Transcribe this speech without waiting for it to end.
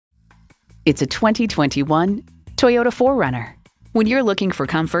It's a 2021 Toyota 4Runner. When you're looking for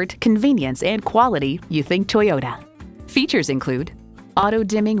comfort, convenience, and quality, you think Toyota. Features include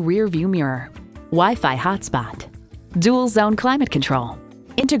auto-dimming rear-view mirror, Wi-Fi hotspot, dual-zone climate control,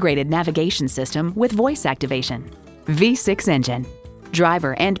 integrated navigation system with voice activation, V6 engine,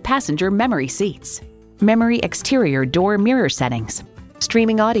 driver and passenger memory seats, memory exterior door mirror settings,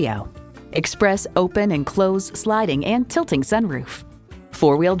 streaming audio, express open and close sliding and tilting sunroof,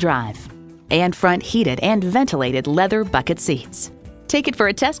 four-wheel drive, and front heated and ventilated leather bucket seats. Take it for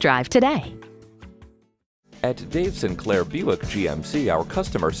a test drive today. At Dave Sinclair Buick GMC, our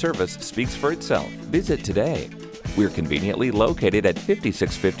customer service speaks for itself. Visit today. We're conveniently located at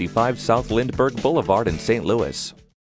 5655 South Lindbergh Boulevard in St. Louis.